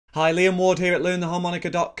Hi, Liam Ward here at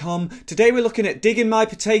LearnTheHarmonica.com. Today we're looking at Digging My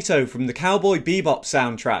Potato from the Cowboy Bebop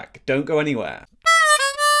soundtrack. Don't go anywhere.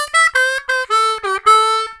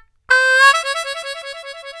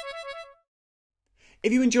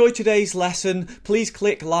 If you enjoyed today's lesson, please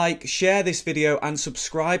click like, share this video and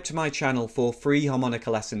subscribe to my channel for free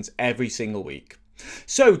harmonica lessons every single week.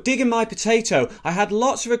 So, Digging My Potato. I had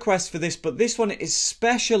lots of requests for this, but this one is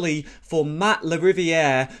specially for Matt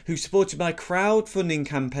LaRiviere, who supported my crowdfunding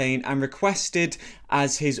campaign and requested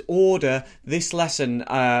as his order this lesson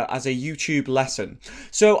as a YouTube lesson.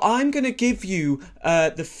 So I'm going to give you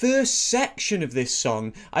the first section of this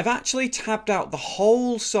song. I've actually tabbed out the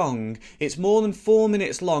whole song. It's more than 4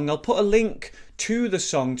 minutes long. I'll put a link to the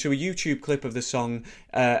song, to a YouTube clip of the song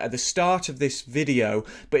at the start of this video.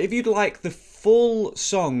 But if you'd like the full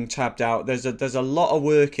song tabbed out, there's a lot of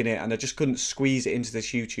work in it and I just couldn't squeeze it into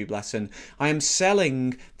this YouTube lesson. I am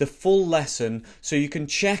selling the full lesson, so you can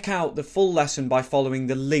check out the full lesson by following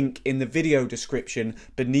the link in the video description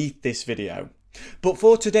beneath this video. But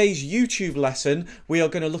for today's YouTube lesson, we are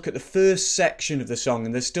going to look at the first section of the song,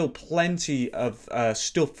 and there's still plenty of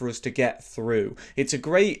stuff for us to get through. It's a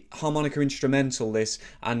great harmonica instrumental, this,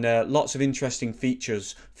 and lots of interesting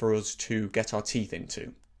features for us to get our teeth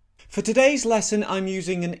into. For today's lesson, I'm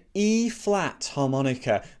using an E-flat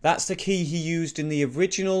harmonica. That's the key he used in the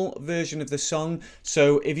original version of the song,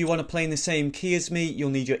 so if you want to play in the same key as me,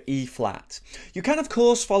 you'll need your E-flat. You can, of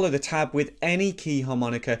course, follow the tab with any key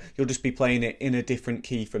harmonica. You'll just be playing it in a different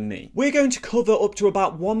key from me. We're going to cover up to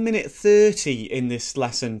about 1 minute 30 in this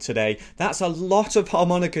lesson today. That's a lot of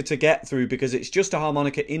harmonica to get through because it's just a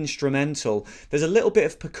harmonica instrumental. There's a little bit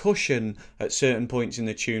of percussion at certain points in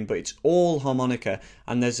the tune, but it's all harmonica,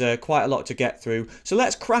 and there's quite a lot to get through. So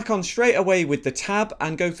let's crack on straight away with the tab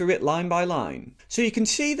and go through it line by line. So you can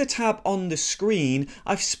see the tab on the screen.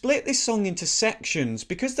 I've split this song into sections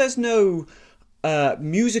because there's no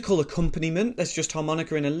musical accompaniment. There's just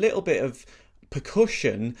harmonica and a little bit of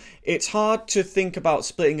percussion. It's hard to think about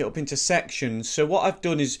splitting it up into sections. So what I've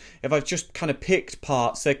done is, if I've just kind of picked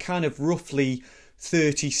parts, they're kind of roughly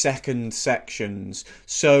 30-second sections.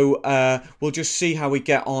 So we'll just see how we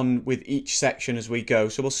get on with each section as we go.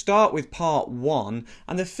 So we'll start with part 1,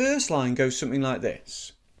 and the first line goes something like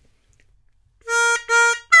this.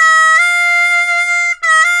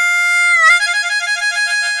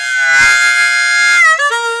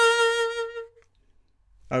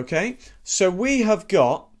 Okay, so we have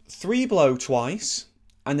got 3 blow twice,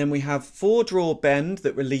 and then we have 4 draw bend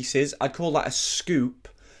that releases. I'd call that a scoop.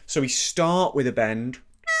 So we start with a bend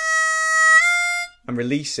and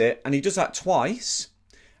release it, and he does that twice,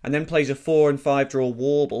 and then plays a 4 and 5 draw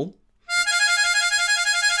warble,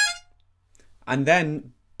 and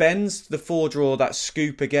then bends the 4 draw, that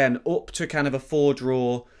scoop again, up to kind of a 4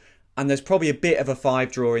 draw, and there's probably a bit of a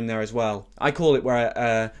 5 draw in there as well. I call it where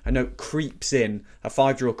a note creeps in, a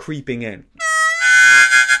 5 draw creeping in.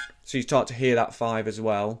 So you start to hear that 5 as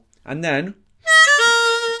well, and then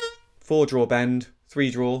 4 draw bend, 3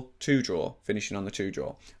 draw, 2 draw, finishing on the 2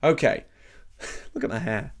 draw. Okay, look at my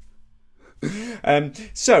hair.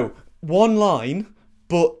 So, one line,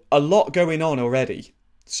 but a lot going on already.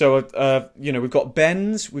 So, you know, we've got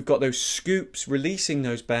bends, we've got those scoops, releasing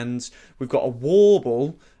those bends, we've got a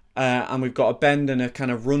warble, and we've got a bend and a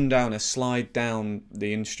kind of run down, a slide down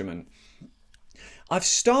the instrument. I've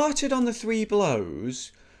started on the 3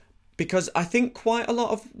 blows because I think quite a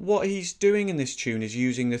lot of what he's doing in this tune is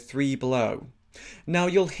using the 3 blow. Now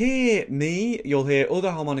you'll hear me, you'll hear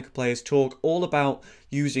other harmonica players talk all about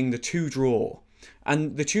using the 2 draw,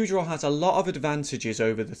 and the 2 draw has a lot of advantages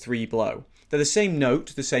over the 3 blow. They're the same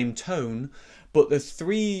note, the same tone, but the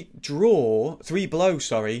 3 blow,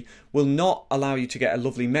 will not allow you to get a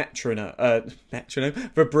lovely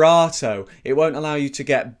vibrato. It won't allow you to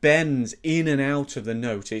get bends in and out of the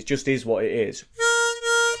note. It just is what it is.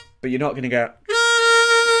 But you're not going to get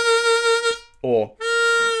or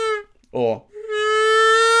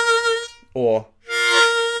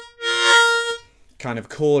kind of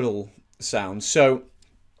chordal sounds. So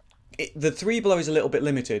the 3 blow is a little bit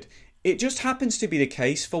limited. It just happens to be the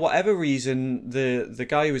case, for whatever reason, the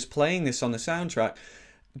guy who was playing this on the soundtrack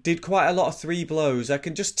did quite a lot of 3 blows. I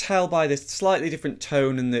can just tell by the slightly different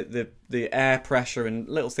tone and the air pressure and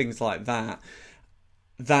little things like that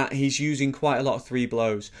he's using quite a lot of 3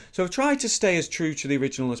 blows. So I've tried to stay as true to the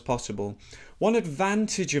original as possible. One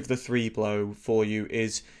advantage of the 3 blow for you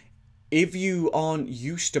is, if you aren't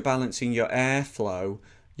used to balancing your airflow,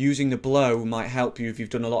 using the blow might help you if you've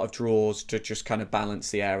done a lot of draws to just kind of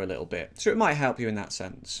balance the air a little bit. So it might help you in that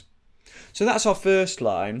sense. So that's our first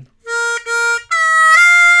line.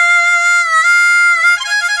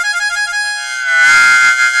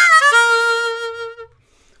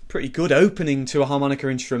 pretty good opening to a harmonica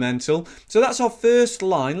instrumental. So that's our first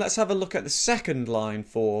line. Let's have a look at the second line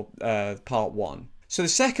for part one. So the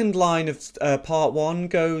second line of part one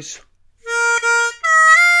goes...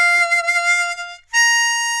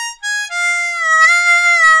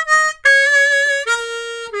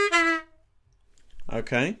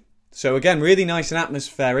 Okay, so again, really nice and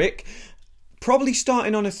atmospheric. Probably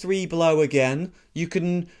starting on a 3 blow again. You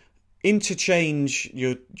can interchange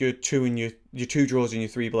your 2 and your 2 draws and your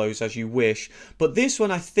 3 blows as you wish, but this one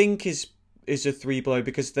I think is a 3 blow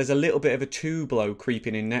because there's a little bit of a 2 blow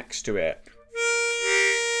creeping in next to it.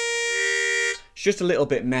 It's just a little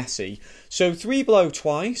bit messy. So 3 blow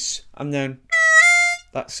twice, and then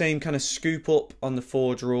that same kind of scoop up on the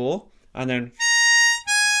 4 draw, and then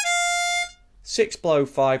 6 blow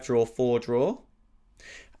 5 draw 4 draw,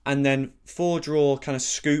 and then 4 draw kind of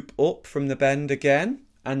scoop up from the bend again,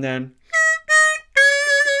 and then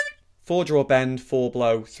 4 draw bend 4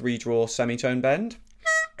 blow 3 draw semitone bend,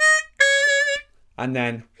 and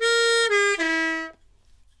then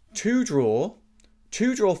 2 draw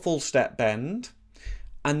full step bend,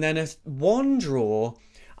 and then a 1 draw.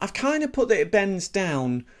 I've kind of put that it bends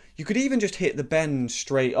down. You could even just hit the bend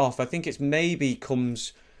straight off. I think it's maybe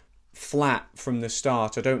comes flat from the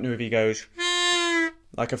start. I don't know if he goes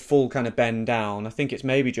like a full kind of bend down. I think it's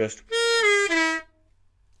maybe just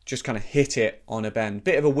kind of hit it on a bend.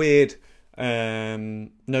 Bit of a weird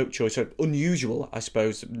note choice. So unusual, I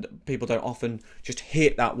suppose. People don't often just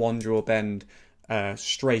hit that 1 draw bend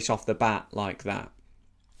straight off the bat like that.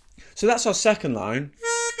 So that's our second line.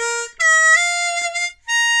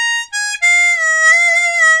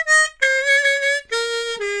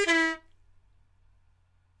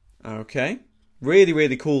 Okay, really,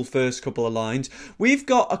 really cool first couple of lines. We've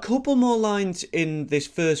got a couple more lines in this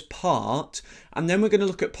first part, and then we're going to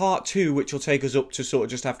look at part 2, which will take us up to sort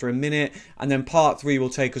of just after a minute, and then part 3 will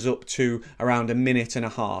take us up to around a minute and a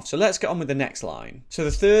half. So let's get on with the next line. So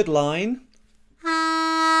the third line...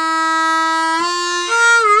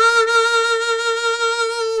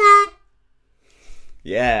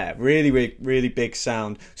 Yeah, really, really, really big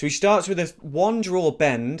sound. So he starts with a 1 draw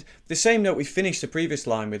bend, the same note we finished the previous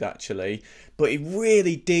line with actually, but he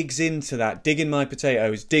really digs into that, digging my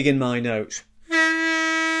potatoes, digging my notes.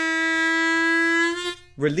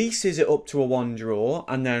 Releases it up to a 1 draw,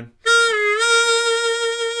 and then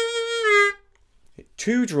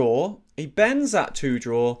 2 draw, he bends that 2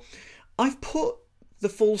 draw. I've put the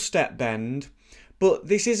full step bend, but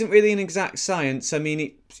this isn't really an exact science. I mean,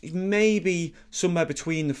 it may be somewhere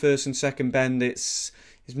between the first and second bend. It's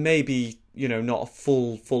maybe, you know, not a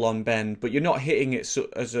full-on bend, but you're not hitting it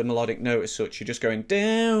as a melodic note as such. You're just going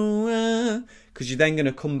down, because you're then going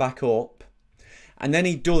to come back up. And then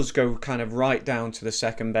he does go kind of right down to the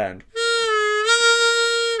second bend.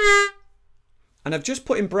 And I've just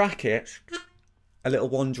put in brackets a little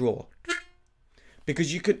 1 draw.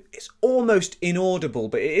 Because you could, it's almost inaudible,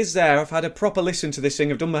 but it is there. I've had a proper listen to this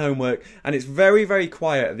thing, I've done my homework, and it's very, very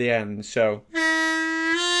quiet at the end, so.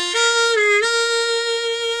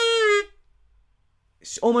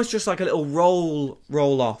 It's almost just like a little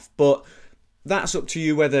roll off, but that's up to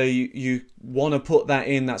you whether you want to put that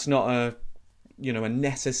in. That's not a, you know, a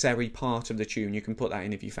necessary part of the tune. You can put that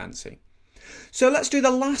in if you fancy. So let's do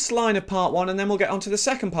the last line of part 1, and then we'll get on to the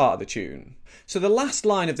second part of the tune. So the last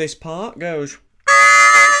line of this part goes...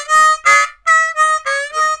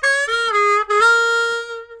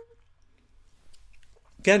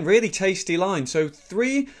 Again, really tasty line. So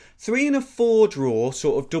three and a 4 draw,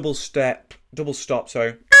 sort of double stop,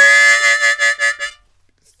 so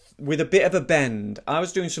with a bit of a bend. I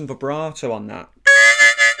was doing some vibrato on that.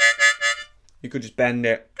 You could just bend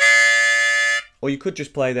it, or you could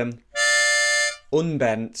just play them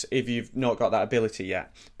unbent if you've not got that ability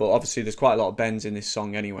yet. But obviously there's quite a lot of bends in this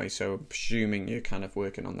song anyway, so I'm presuming you're kind of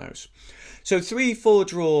working on those. So 3/4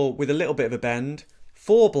 draw with a little bit of a bend,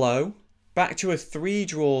 4 blow, back to a 3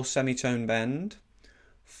 draw semitone bend,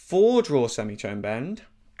 4 draw semitone bend,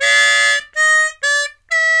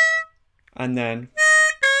 and then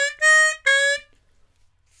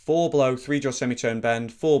 4 blow 3 draw semitone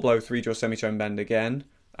bend, 4 blow 3 draw semitone bend again,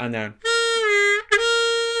 and then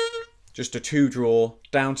just a 2 draw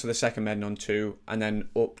down to the second bend on 2, and then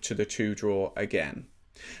up to the 2 draw again.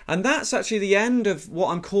 And that's actually the end of what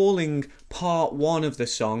I'm calling part 1 of the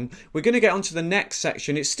song. We're going to get on to the next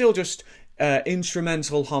section. It's still just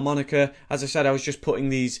instrumental harmonica. As I said, I was just putting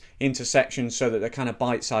these into sections so that they're kind of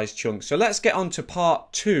bite-sized chunks. So let's get on to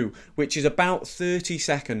part 2, which is about 30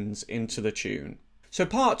 seconds into the tune. So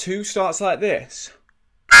part 2 starts like this.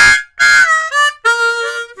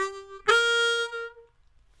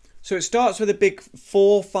 So it starts with a big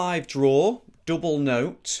 4/5 draw, double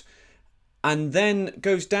note, and then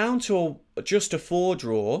goes down to just a 4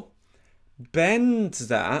 draw, bends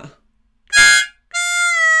that,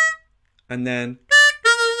 and then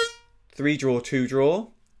 3 draw, 2 draw,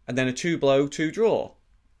 and then a 2 blow, 2 draw.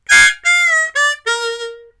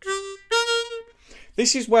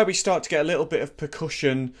 This is where we start to get a little bit of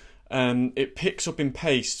percussion. It picks up in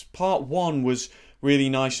pace. Part 1 was really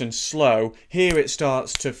nice and slow. Here it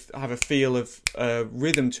starts to have a feel of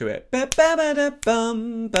rhythm to it.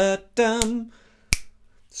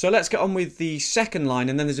 So let's get on with the second line,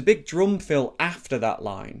 and then there's a big drum fill after that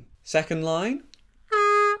line. Second line.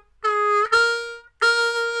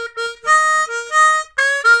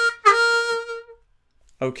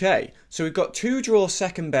 Okay, so we've got 2 draw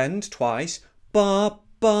second bend twice, ba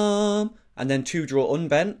bum, and then 2 draw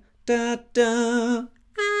unbent, da da,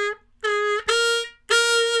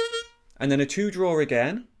 and then a 2 draw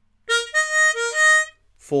again,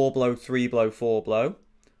 4 blow, 3 blow, 4 blow,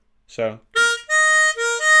 so,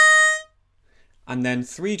 and then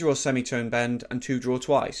 3 draw semitone bend and 2 draw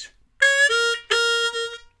twice.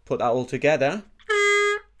 Put that all together.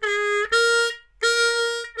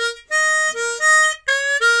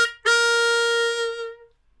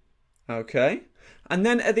 Okay, and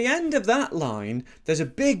then at the end of that line, there's a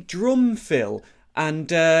big drum fill,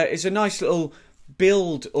 and it's a nice little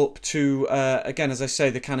build up to, again, as I say,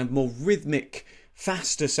 the kind of more rhythmic,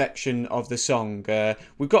 faster section of the song.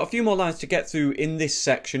 We've got a few more lines to get through in this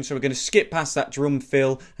section, so we're going to skip past that drum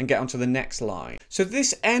fill and get onto the next line. So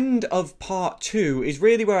this end of part 2 is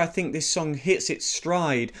really where I think this song hits its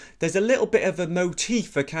stride. There's a little bit of a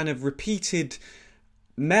motif, a kind of repeated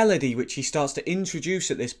melody which he starts to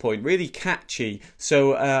introduce at this point, really catchy.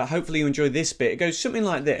 So hopefully you enjoy this bit. It goes something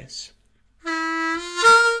like this.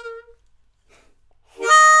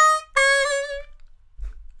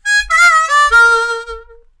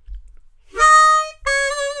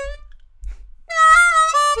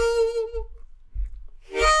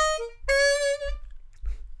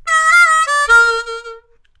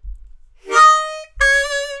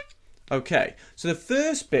 Okay, so the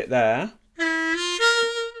first bit there,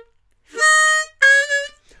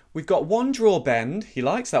 we've got 1 draw bend, he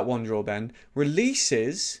likes that 1 draw bend,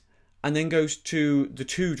 releases, and then goes to the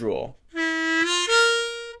 2 draw.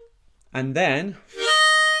 And then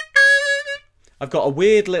I've got a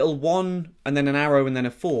weird little 1 and then an arrow and then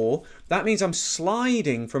a 4. That means I'm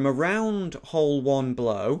sliding from around hole 1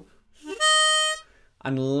 blow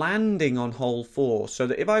and landing on hole 4. So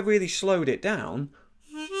that if I really slowed it down,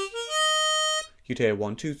 you'd hear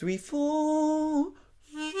 1, 2, 3, 4.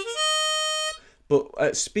 But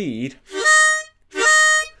at speed,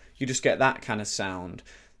 you just get that kind of sound.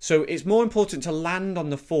 So it's more important to land on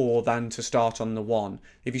the 4 than to start on the 1.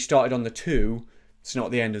 If you started on the 2, it's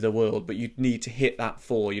not the end of the world, but you need to hit that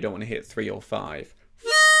 4. You don't want to hit 3 or 5.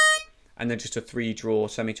 And then just a 3 draw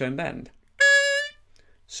semitone bend.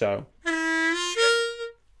 So.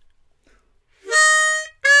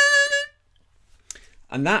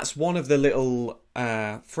 And that's one of the little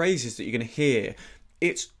phrases that you're going to hear.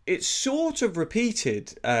 It's sort of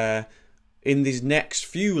repeated in these next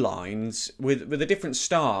few lines with a different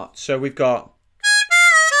start. So we've got.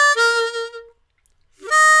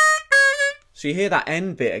 So you hear that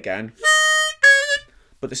end bit again.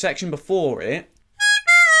 But the section before it,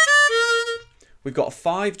 we've got a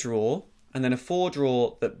 5 draw and then a 4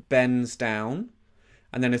 draw that bends down,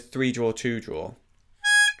 and then a 3 draw, 2 draw.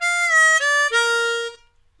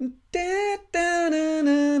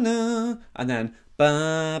 And then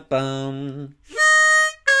ba bum.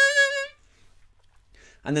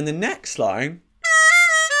 And then the next line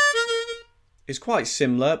is quite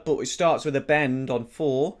similar, but it starts with a bend on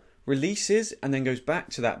 4, releases, and then goes back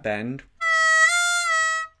to that bend,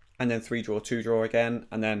 and then 3 draw, 2 draw again,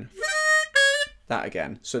 and then that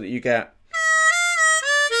again, so that you get.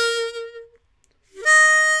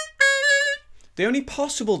 The only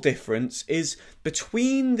possible difference is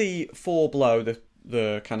between the 4 blow,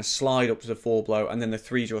 the kind of slide up to the 4 blow, and then the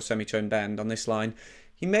 3 draw semitone bend on this line.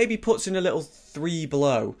 He maybe puts in a little 3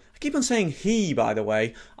 blow. I keep on saying he, by the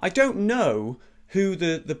way. I don't know who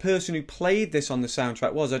the person who played this on the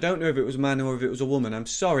soundtrack was. I don't know if it was a man or if it was a woman. I'm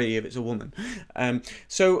sorry if it's a woman.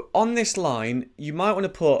 So on this line, you might want to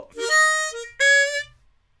put.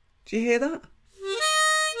 Do you hear that?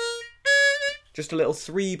 Just a little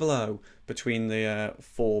 3 blow between the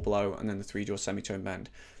 4 blow and then the 3 draw semitone bend.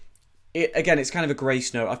 Again, it's kind of a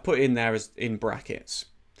grace note. I've put it in there as in brackets.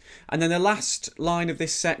 And then the last line of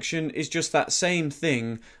this section is just that same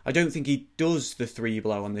thing. I don't think he does the 3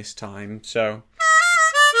 blow on this time, so.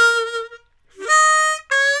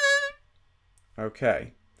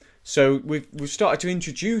 Okay. So we've started to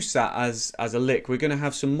introduce that as a lick. We're going to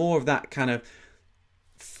have some more of that kind of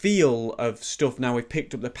feel of stuff now. We've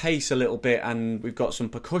picked up the pace a little bit and we've got some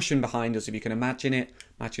percussion behind us, if you can imagine it.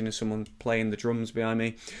 Imagine as someone playing the drums behind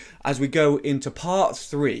me. As we go into part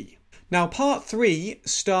 3. Now part 3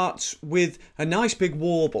 starts with a nice big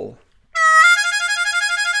warble.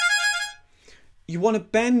 You want to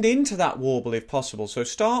bend into that warble if possible. So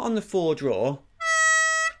start on the 4 draw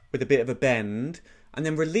with a bit of a bend and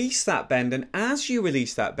then release that bend, and as you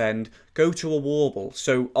release that bend, go to a warble.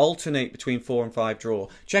 So alternate between 4 and 5 draw.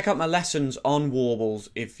 Check out my lessons on warbles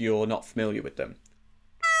if you're not familiar with them.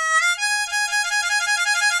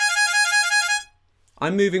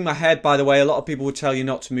 I'm moving my head, by the way. A lot of people would tell you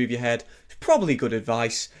not to move your head. It's probably good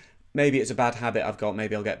advice. Maybe it's a bad habit I've got.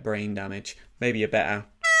 Maybe I'll get brain damage. Maybe you're better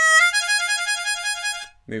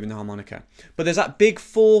moving the harmonica. But there's that big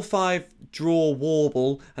 4-5 draw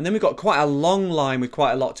warble, and then we've got quite a long line with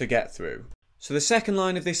quite a lot to get through. So the second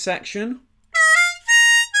line of this section.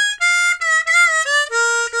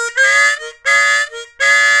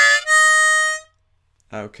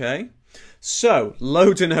 Okay. So,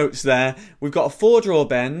 loads of notes there. We've got a 4 draw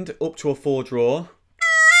bend up to a 4 draw.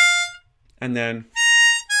 And then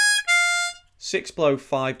 6 blow,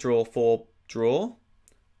 5 draw, 4 draw.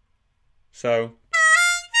 So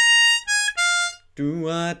do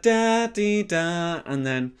a da dee da, and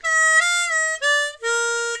then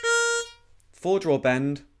 4 draw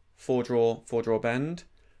bend, 4 draw, 4 draw bend,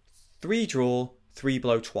 3 draw, 3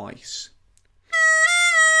 blow twice.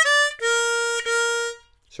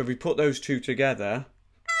 So if we put those two together,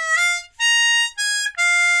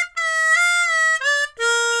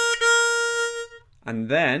 and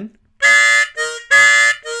then,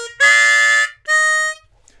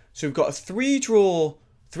 so we've got a 3 draw,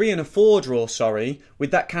 3 and a 4 draw, sorry,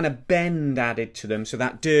 with that kind of bend added to them, so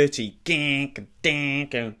that dirty,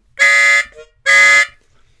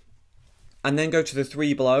 and then go to the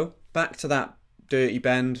 3 blow, back to that dirty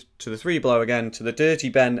bend, to the 3 blow again, to the dirty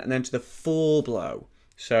bend, and then to the 4 blow.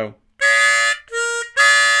 So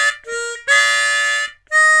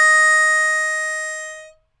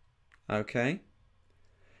okay,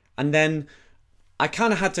 and then I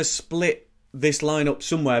kind of had to split this line up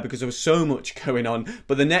somewhere because there was so much going on,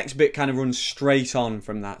 but the next bit kind of runs straight on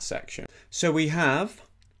from that section. So we have,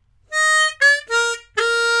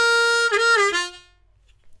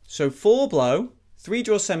 so 4 blow, 3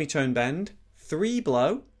 draw semitone bend, 3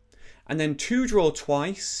 blow, and then 2 draw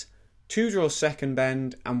twice, 2 draw second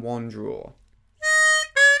bend, and 1 draw.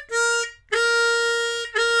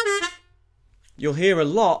 You'll hear a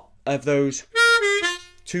lot of those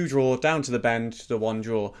 2 draw down to the bend to the 1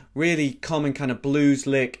 draw. Really common kind of blues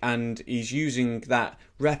lick, and he's using that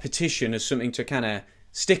repetition as something to kind of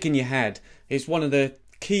stick in your head. It's one of the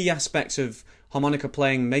key aspects of harmonica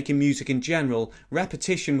playing, making music in general,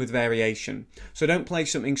 repetition with variation. So don't play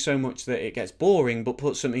something so much that it gets boring, but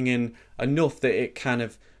put something in enough that it kind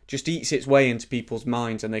of just eats its way into people's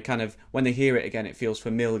minds, and they kind of, when they hear it again, it feels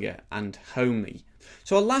familiar and homely.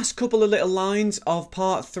 So our last couple of little lines of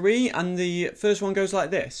part 3, and the first one goes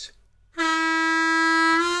like this.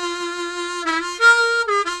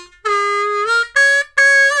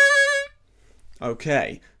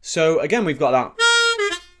 Okay, so again we've got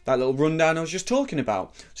that little rundown I was just talking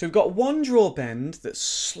about. So we've got 1 draw bend that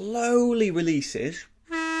slowly releases.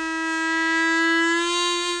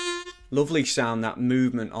 Lovely sound, that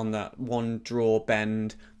movement on that 1 draw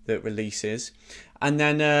bend that releases. And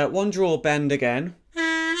then 1 draw bend again,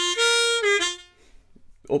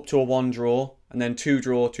 up to a 1 draw, and then 2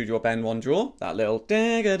 draw, 2 draw bend, 1 draw. That little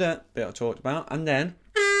da-ga-da bit I talked about. And then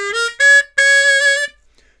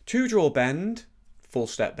 2 draw bend, full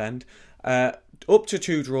step bend, up to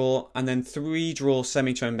 2 draw, and then 3 draw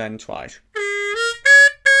semitone bend twice.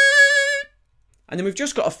 And then we've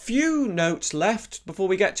just got a few notes left before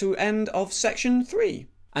we get to end of section 3.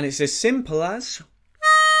 And it's as simple as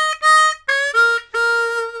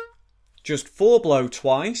just 4 blow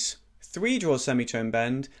twice, 3 draw semitone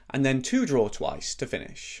bend, and then 2 draw twice to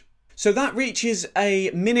finish. So that reaches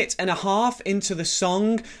a minute and a half into the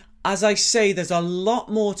song. As I say, there's a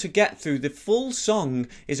lot more to get through. The full song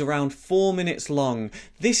is around 4 minutes long.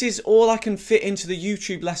 This is all I can fit into the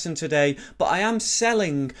YouTube lesson today, but I am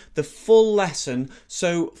selling the full lesson,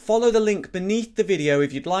 so follow the link beneath the video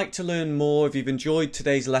if you'd like to learn more, if you've enjoyed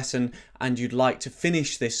today's lesson and you'd like to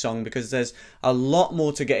finish this song, because there's a lot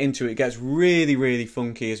more to get into. It gets really, really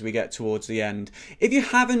funky as we get towards the end. If you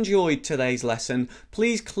have enjoyed today's lesson,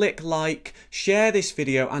 please click like, share this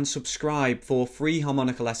video and subscribe for free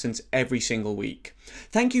harmonica lessons every single week.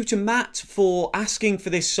 Thank you to Matt for asking for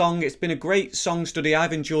this song. It's been a great song study.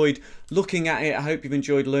 I've enjoyed looking at it. I hope you've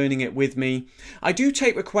enjoyed learning it with me. I do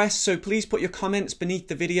take requests, so please put your comments beneath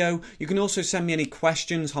the video. You can also send me any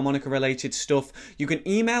questions, harmonica related stuff. You can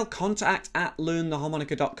email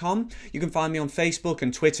contact@LearnTheHarmonica.com. You can find me on Facebook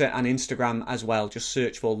and Twitter and Instagram as well. Just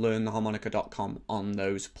search for LearnTheHarmonica.com on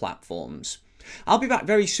those platforms. I'll be back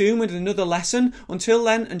very soon with another lesson. Until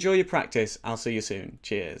then, enjoy your practice. I'll see you soon.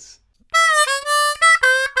 Cheers.